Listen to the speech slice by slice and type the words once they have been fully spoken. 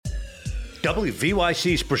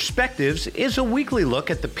WVYC's Perspectives is a weekly look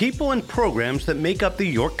at the people and programs that make up the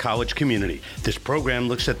York College community. This program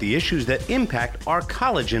looks at the issues that impact our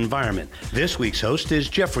college environment. This week's host is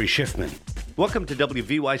Jeffrey Schiffman. Welcome to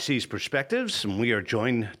WVYC's Perspectives, and we are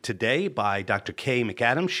joined today by Dr. Kay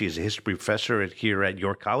McAdams. She is a history professor here at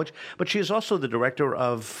York College, but she is also the director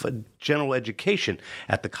of general education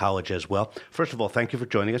at the college as well. First of all, thank you for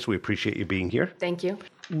joining us. We appreciate you being here. Thank you.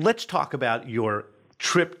 Let's talk about your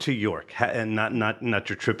trip to York, and not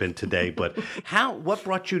your trip in today, but what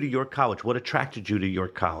brought you to York College? What attracted you to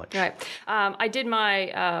York College? Right. I did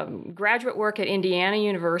my graduate work at Indiana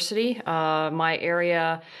University. My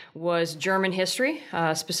area was German history,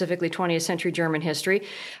 specifically 20th century German history.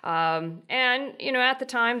 And, at the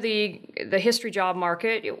time, the history job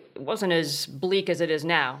market, it wasn't as bleak as it is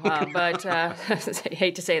now, but I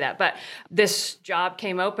hate to say that. But this job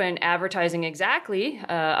came open advertising exactly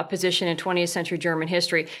a position in 20th century German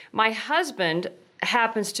history. My husband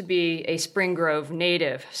happens to be a Spring Grove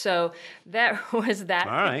native, so that was that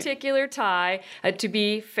particular tie, to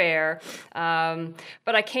be fair.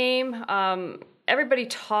 But I came, everybody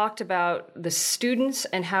talked about the students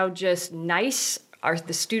and how just nice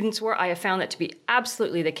the students were. I have found that to be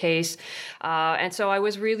absolutely the case. And so I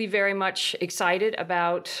was really very much excited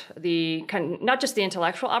about not just the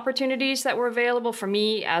intellectual opportunities that were available for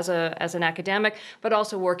me as an academic, but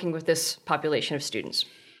also working with this population of students.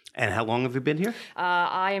 And how long have you been here?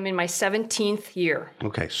 I am in my 17th year.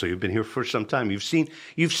 Okay, so you've been here for some time. You've seen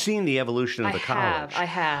the evolution of the college. I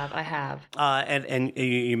have. And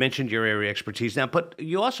you mentioned your area expertise now, but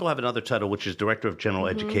you also have another title, which is Director of General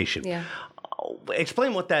Education. Yeah.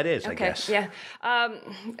 Explain what that is, okay. I guess. Yeah.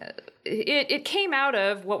 It came out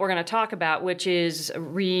of what we're going to talk about, which is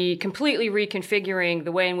completely reconfiguring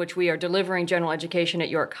the way in which we are delivering general education at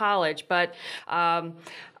York College. But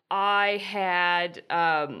I had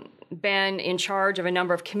been in charge of a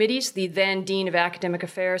number of committees. The then Dean of Academic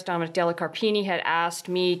Affairs, Dominic Della Carpini, had asked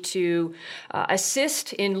me to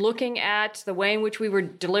assist in looking at the way in which we were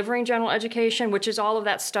delivering general education, which is all of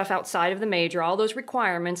that stuff outside of the major, all those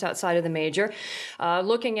requirements outside of the major,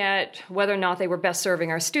 looking at whether or not they were best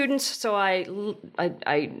serving our students. So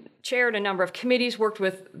I chaired a number of committees, worked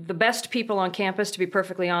with the best people on campus, to be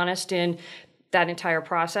perfectly honest, in that entire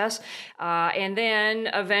process. And then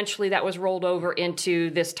eventually that was rolled over into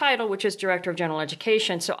this title, which is Director of General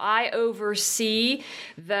Education. So I oversee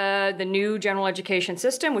the new general education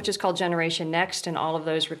system, which is called Generation Next, and all of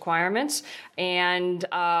those requirements. And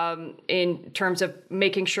in terms of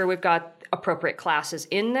making sure we've got appropriate classes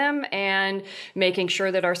in them and making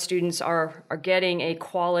sure that our students are getting a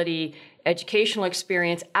quality educational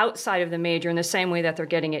experience outside of the major in the same way that they're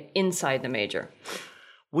getting it inside the major.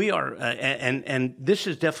 We are, and this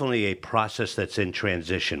is definitely a process that's in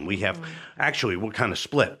transition. We have, actually, we're kind of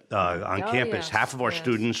split on campus. Yes, half of our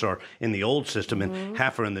students are in the old system, and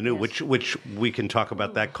half are in the new, which we can talk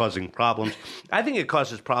about that causing problems. I think it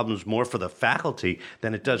causes problems more for the faculty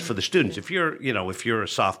than it does for the students. If you're a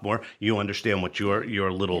sophomore, you understand what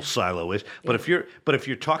your little silo is. But if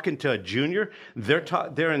you're talking to a junior,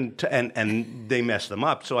 they're in, and they mess them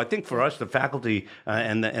up. So I think for us, the faculty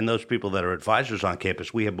and those people that are advisors on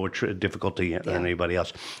campus, we have more difficulty than anybody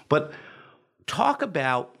else. But talk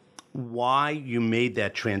about why you made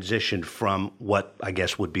that transition from what I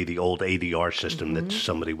guess would be the old ADR system that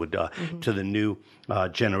somebody would to the new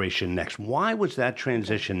Generation Next. Why was that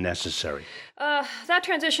transition necessary? That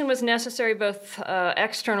transition was necessary both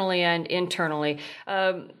externally and internally.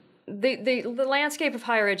 The landscape of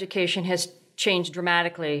higher education has changed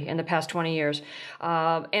dramatically in the past 20 years.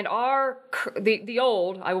 And the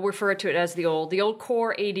old, I will refer to it as the old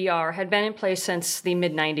core ADR had been in place since the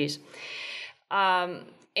mid-90s. And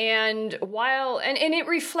it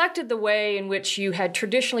reflected the way in which you had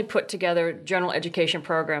traditionally put together general education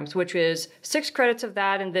programs, which is 6 credits of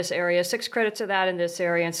that in this area, 6 credits of that in this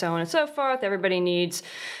area, and so on and so forth. Everybody needs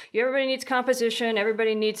composition,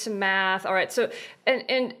 everybody needs some math. All right, so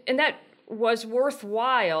and that was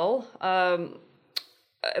worthwhile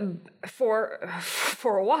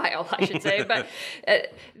for a while, I should say. But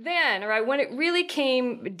then, right, when it really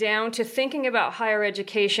came down to thinking about higher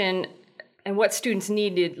education and what students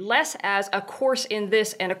needed, less as a course in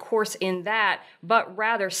this and a course in that, but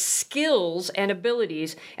rather skills and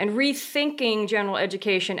abilities, and rethinking general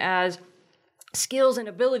education as skills and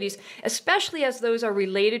abilities, especially as those are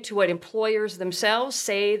related to what employers themselves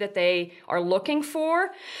say that they are looking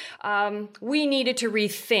for, we needed to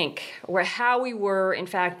rethink how we were, in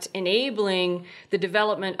fact, enabling the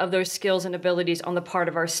development of those skills and abilities on the part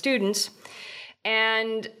of our students.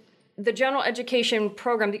 And the general education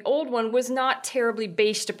program, the old one, was not terribly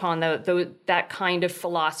based upon that kind of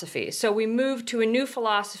philosophy. So we moved to a new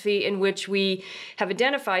philosophy in which we have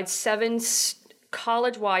identified 7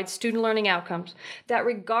 college-wide student learning outcomes that,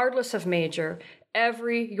 regardless of major,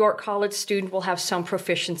 every York College student will have some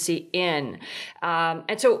proficiency in.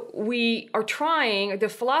 And so we are trying, the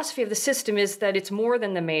philosophy of the system is that it's more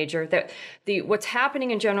than the major, that what's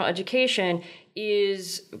happening in general education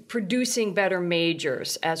is producing better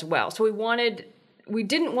majors as well. So we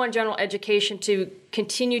didn't want general education to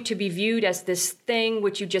continue to be viewed as this thing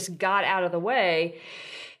which you just got out of the way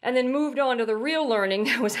and then moved on to the real learning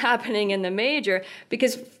that was happening in the major,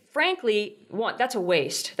 because frankly, that's a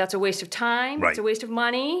waste. That's a waste of time. Right. It's a waste of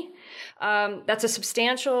money. That's a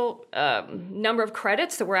substantial number of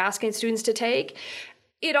credits that we're asking students to take.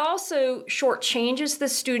 It also shortchanges the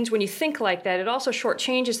students. When you think like that, it also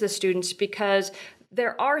shortchanges the students because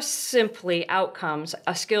there are simply outcomes,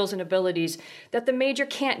 skills and abilities that the major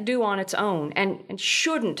can't do on its own and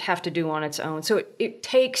shouldn't have to do on its own. So it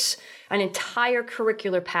takes an entire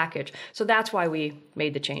curricular package. So that's why we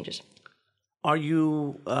made the changes. Are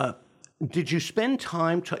you? Did you spend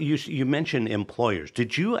time? You mentioned employers.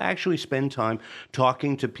 Did you actually spend time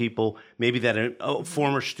talking to people, maybe that are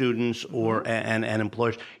former students or and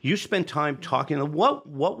employers? You spent time talking. What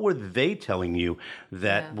were they telling you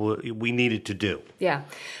that we needed to do? Yeah,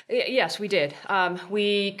 yes, we did.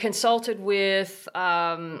 We consulted with a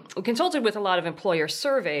lot of employer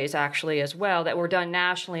surveys actually as well that were done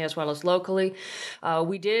nationally as well as locally.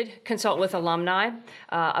 We did consult with alumni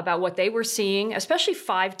about what they were seeing, especially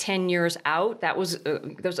 5-10 years out.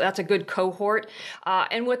 That's a good cohort.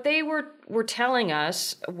 And what they were telling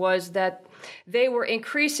us was that they were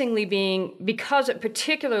increasingly because it,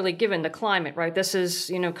 particularly given the climate, right? This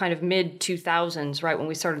is, kind of mid-2000s, right, when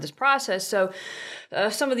we started this process. So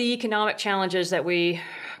some of the economic challenges that we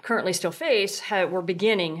currently still face were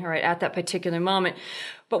beginning, right, at that particular moment.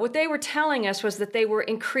 But what they were telling us was that they were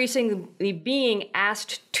increasingly being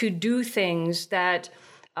asked to do things that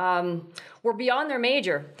were beyond their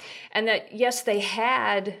major, and that yes, they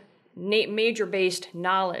had major-based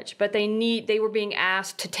knowledge, but they were being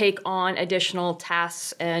asked to take on additional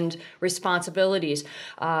tasks and responsibilities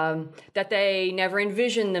that they never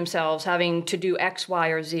envisioned themselves having to do X, Y,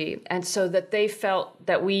 or Z, and so that they felt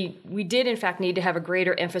that we did in fact need to have a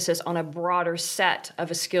greater emphasis on a broader set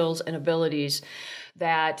of skills and abilities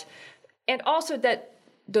and also that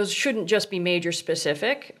those shouldn't just be major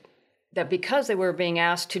specific. That because they were being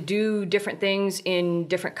asked to do different things in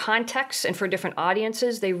different contexts and for different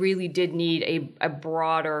audiences, they really did need a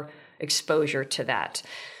broader exposure to that.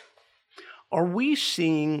 Are we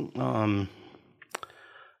seeing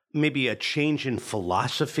maybe a change in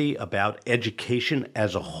philosophy about education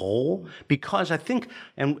as a whole? Because I think,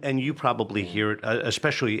 and you probably hear it,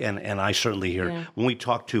 especially, and I certainly hear it, when we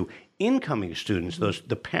talk to incoming students,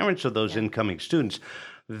 the parents of those incoming students,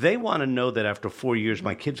 they want to know that after 4 years,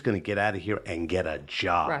 my kid's going to get out of here and get a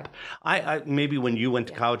job. Right. I maybe when you went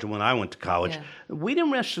to college and when I went to college, we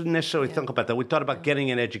didn't necessarily think about that. We thought about getting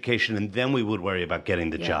an education, and then we would worry about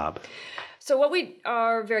getting the job. So what we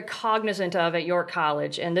are very cognizant of at York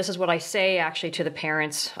College, and this is what I say actually to the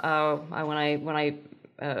parents when I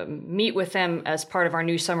meet with them as part of our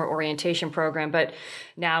new summer orientation program, but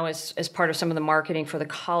now as part of some of the marketing for the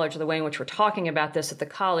college, the way in which we're talking about this at the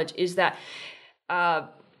college, is that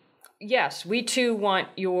yes, we too want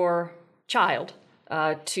your child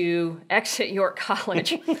to exit York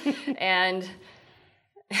College and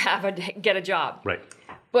get a job. Right.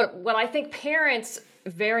 But what I think parents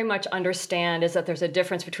very much understand is that there's a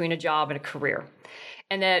difference between a job and a career.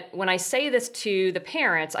 And that when I say this to the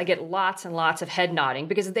parents, I get lots and lots of head nodding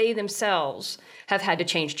because they themselves have had to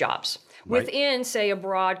change jobs within, say, a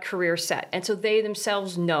broad career set. And so they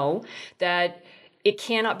themselves know that it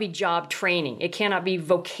cannot be job training. It cannot be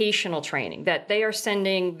vocational training, that they are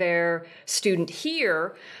sending their student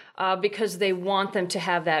here because they want them to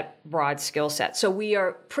have that broad skill set. So we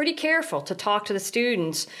are pretty careful to talk to the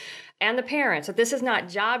students and the parents that this is not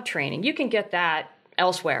job training. You can get that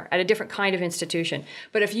elsewhere at a different kind of institution.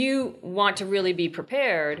 But if you want to really be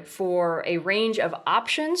prepared for a range of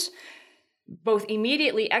options, both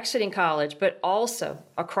immediately exiting college, but also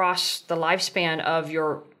across the lifespan of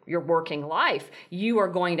your working life, you are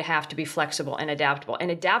going to have to be flexible and adaptable. And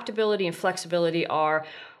adaptability and flexibility are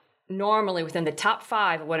normally within the top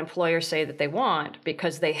 5 of what employers say that they want,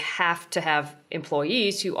 because they have to have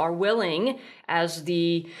employees who are willing, as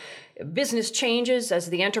the business changes, as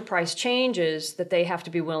the enterprise changes, that they have to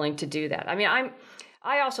be willing to do that. I mean,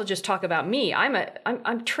 I also just talk about me.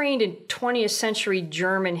 I'm trained in 20th century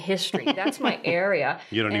German history. That's my area.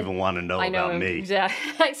 You don't even want to know about me.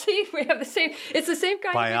 Exactly. See, we have the same. It's the same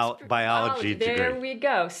kind of biology degree. There we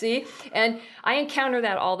go. See, and I encounter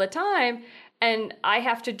that all the time. And I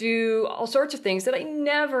have to do all sorts of things that I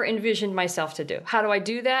never envisioned myself to do. How do I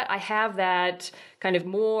do that? I have that kind of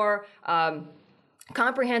more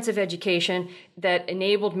comprehensive education that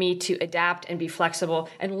enabled me to adapt and be flexible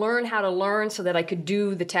and learn how to learn so that I could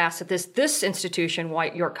do the tasks that this institution,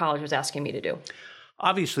 York College, was asking me to do.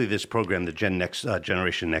 Obviously, this program, the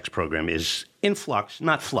Generation Next program, is in flux,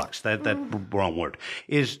 not flux, that wrong word,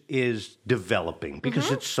 is developing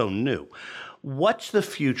because it's so new. What's the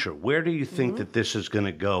future? Where do you think that this is going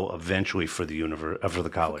to go eventually for the for the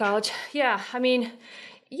college? Yeah. I mean,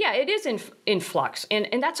 yeah, it is in flux,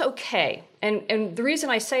 and that's okay. And the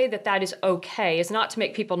reason I say that is okay is not to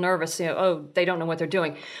make people nervous. They don't know what they're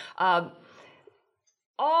doing.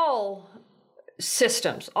 All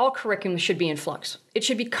systems, all curriculum should be in flux. It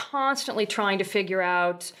should be constantly trying to figure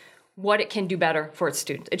out what it can do better for its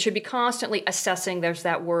students. It should be constantly assessing. There's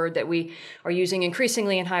that word that we are using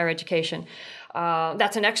increasingly in higher education.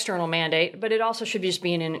 That's an external mandate, but it also should just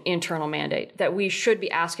be an internal mandate that we should be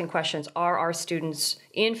asking questions. Are our students,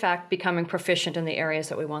 in fact, becoming proficient in the areas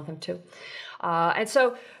that we want them to? And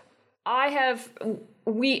so I've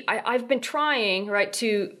been trying, right,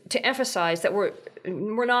 to emphasize that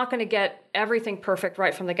we're not going to get everything perfect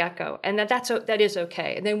right from the get-go, and that is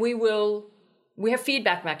okay. And then we have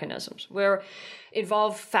feedback mechanisms where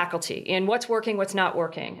involve faculty in what's working, what's not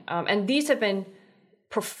working. And these have been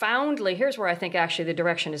profoundly, here's where I think actually the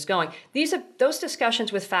direction is going. Those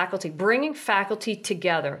discussions with faculty, bringing faculty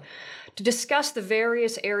together to discuss the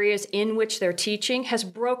various areas in which they're teaching has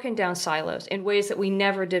broken down silos in ways that we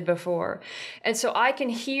never did before. And so I can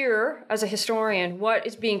hear, as a historian, what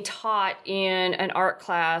is being taught in an art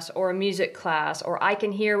class or a music class, or I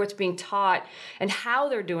can hear what's being taught and how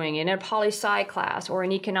they're doing it in a poli-sci class or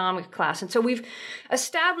an economic class. And so we've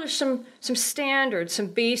established some standards, some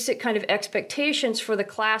basic kind of expectations for the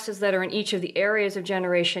classes that are in each of the areas of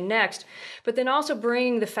Generation Next, but then also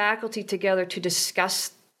bringing the faculty together to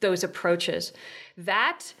discuss those approaches.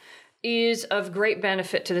 That is of great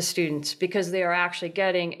benefit to the students because they are actually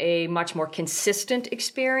getting a much more consistent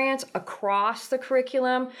experience across the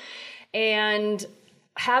curriculum. And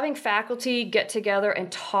having faculty get together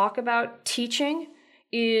and talk about teaching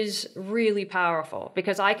is really powerful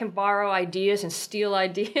because I can borrow ideas and steal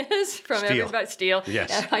ideas from everybody,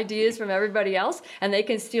 ideas from everybody else, and they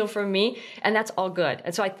can steal from me, and that's all good.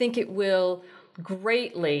 And so I think it will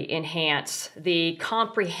greatly enhance the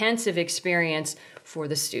comprehensive experience for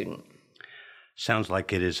the student. Sounds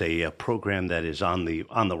like it is a program that is on the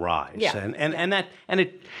rise,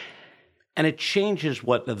 and it changes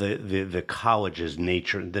what the college's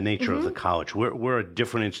nature, the nature of the college. We're a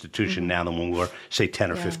different institution now than when we were, say, 10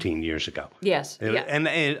 or 15 years ago. Yes, and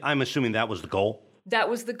I'm assuming that was the goal. That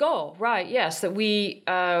was the goal, right? Yes, that we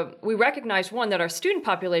recognized, one, that our student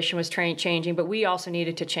population was changing, but we also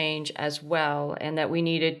needed to change as well, and that we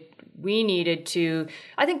needed to,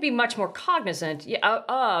 I think, be much more cognizant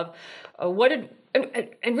of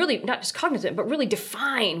and really not just cognizant, but really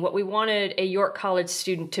define what we wanted a York College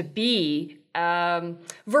student to be.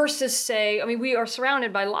 Versus say, I mean, we are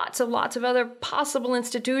surrounded by lots of other possible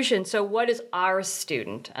institutions. So what is our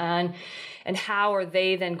student, and how are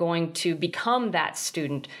they then going to become that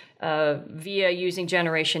student via using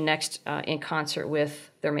Generation Next in concert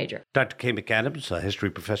with their major? Dr. Kay McAdams, a history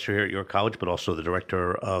professor here at York College, but also the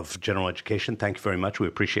director of general education. Thank you very much. We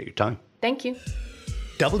appreciate your time. Thank you.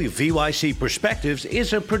 WVYC Perspectives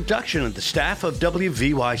is a production of the staff of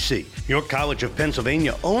WVYC. York College of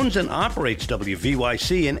Pennsylvania owns and operates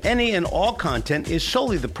WVYC, and any and all content is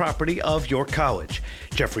solely the property of York College.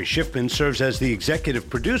 Jeffrey Schiffman serves as the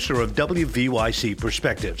executive producer of WVYC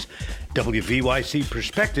Perspectives. WVYC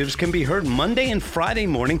Perspectives can be heard Monday and Friday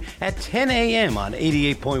morning at 10 a.m. on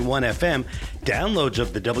 88.1 FM. Downloads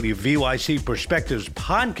of the WVYC Perspectives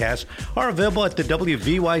podcast are available at the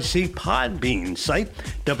WVYC Podbean site,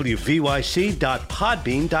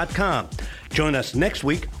 wvyc.podbean.com. Join us next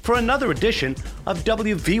week for another edition of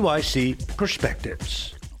WVYC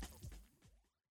Perspectives.